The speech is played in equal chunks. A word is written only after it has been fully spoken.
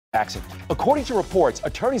Jackson. According to reports,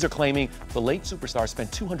 attorneys are claiming the late superstar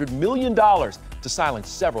spent $200 million to silence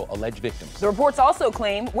several alleged victims. The reports also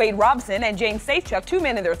claim Wade Robson and James Safechuck, two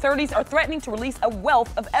men in their 30s, are threatening to release a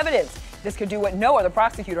wealth of evidence. This could do what no other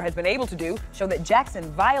prosecutor has been able to do, show that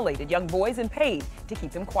Jackson violated young boys and paid to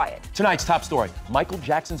keep them quiet. Tonight's top story, Michael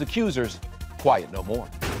Jackson's accusers, quiet no more.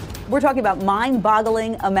 We're talking about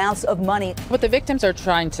mind-boggling amounts of money. What the victims are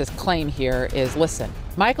trying to claim here is, listen,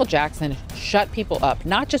 Michael Jackson shut people up,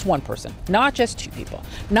 not just one person, not just two people,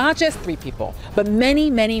 not just three people, but many,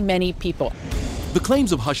 many, many people. The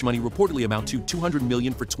claims of hush money reportedly amount to $200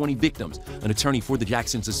 million for 20 victims. An attorney for the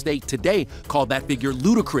Jacksons' estate today called that figure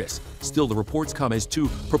ludicrous. Still, the reports come as two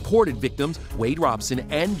purported victims, Wade Robson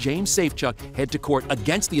and James Safechuck, head to court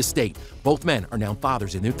against the estate. Both men are now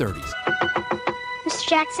fathers in their 30s. Mr.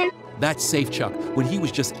 Jackson? That's Safechuck when he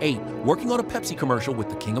was just 8, working on a Pepsi commercial with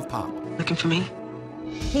the King of Pop. Looking for me?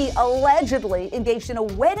 He allegedly engaged in a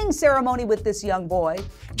wedding ceremony with this young boy.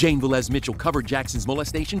 Jane Velez Mitchell covered Jackson's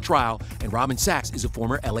molestation trial, and Robin Sachs is a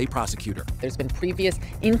former LA prosecutor. There's been previous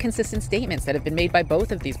inconsistent statements that have been made by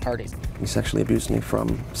both of these parties. He sexually abused me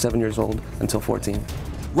from 7 years old until 14.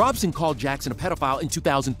 Robson called Jackson a pedophile in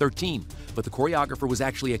 2013, but the choreographer was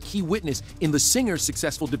actually a key witness in the singer's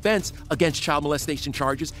successful defense against child molestation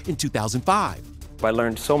charges in 2005. I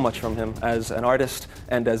learned so much from him as an artist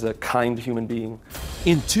and as a kind human being.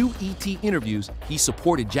 In 2 ET interviews, he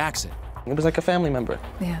supported Jackson. It was like a family member.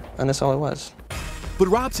 Yeah. And that's all it was. But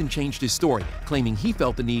Robson changed his story, claiming he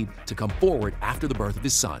felt the need to come forward after the birth of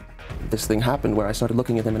his son. This thing happened where I started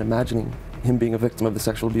looking at him and imagining him being a victim of the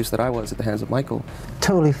sexual abuse that I was at the hands of Michael.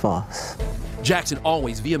 Totally false. Jackson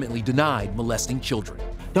always vehemently denied molesting children.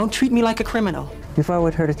 Don't treat me like a criminal. If I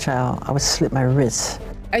would hurt a child, I would slit my wrists.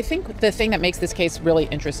 I think the thing that makes this case really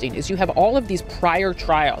interesting is you have all of these prior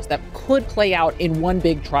trials that could play out in one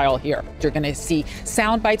big trial here. You're going to see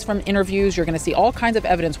sound bites from interviews. You're going to see all kinds of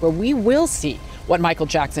evidence where we will see what Michael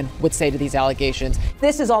Jackson would say to these allegations.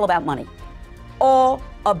 This is all about money. All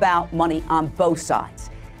about money on both sides.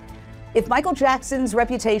 If Michael Jackson's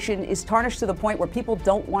reputation is tarnished to the point where people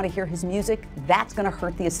don't want to hear his music, that's going to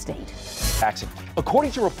hurt the estate. Jackson.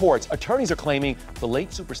 According to reports, attorneys are claiming the late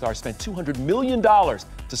superstar spent $200 million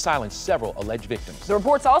to silence several alleged victims. The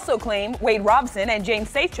reports also claim Wade Robson and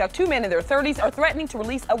James Safechuck, two men in their 30s, are threatening to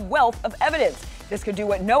release a wealth of evidence. This could do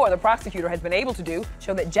what no other prosecutor has been able to do,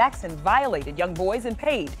 show that Jackson violated young boys and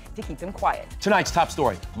paid to keep them quiet. Tonight's top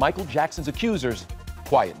story, Michael Jackson's accusers,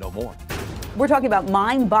 quiet no more. We're talking about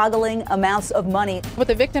mind-boggling amounts of money. What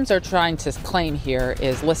the victims are trying to claim here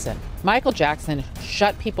is, listen, Michael Jackson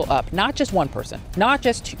shut people up, not just one person, not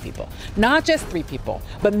just two people, not just three people,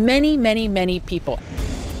 but many, many, many people.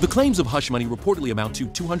 The claims of hush money reportedly amount to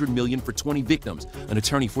 $200 million for 20 victims. An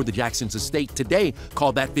attorney for the Jacksons' estate today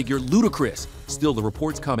called that figure ludicrous. Still, the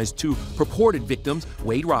reports come as two purported victims,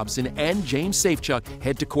 Wade Robson and James Safechuck,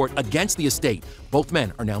 head to court against the estate. Both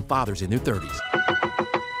men are now fathers in their 30s.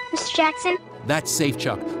 Mr. Jackson? That's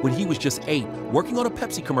Safechuck when he was just 8, working on a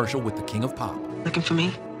Pepsi commercial with the King of Pop. Looking for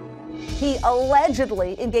me? He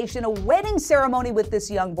allegedly engaged in a wedding ceremony with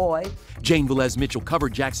this young boy. Jane Velez Mitchell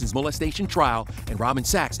covered Jackson's molestation trial, and Robin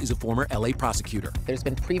Sachs is a former LA prosecutor. There's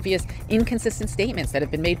been previous inconsistent statements that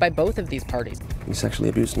have been made by both of these parties. He sexually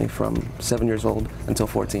abused me from 7 years old until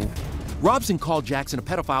 14. Robson called Jackson a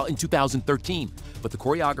pedophile in 2013, but the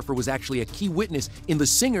choreographer was actually a key witness in the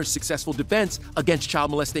singer's successful defense against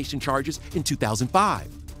child molestation charges in 2005.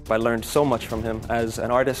 I learned so much from him as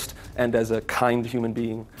an artist and as a kind human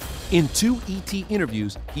being. In 2 ET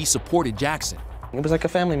interviews, he supported Jackson. It was like a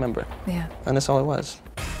family member. Yeah. And that's all it was.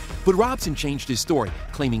 But Robson changed his story,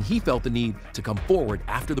 claiming he felt the need to come forward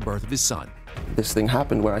after the birth of his son. This thing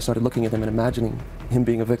happened where I started looking at him and imagining him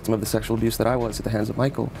being a victim of the sexual abuse that I was at the hands of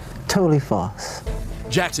Michael. Totally false.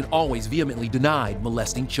 Jackson always vehemently denied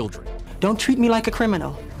molesting children. Don't treat me like a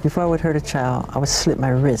criminal. If I would hurt a child, I would slit my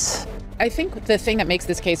wrists. I think the thing that makes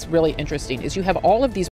this case really interesting is you have all of these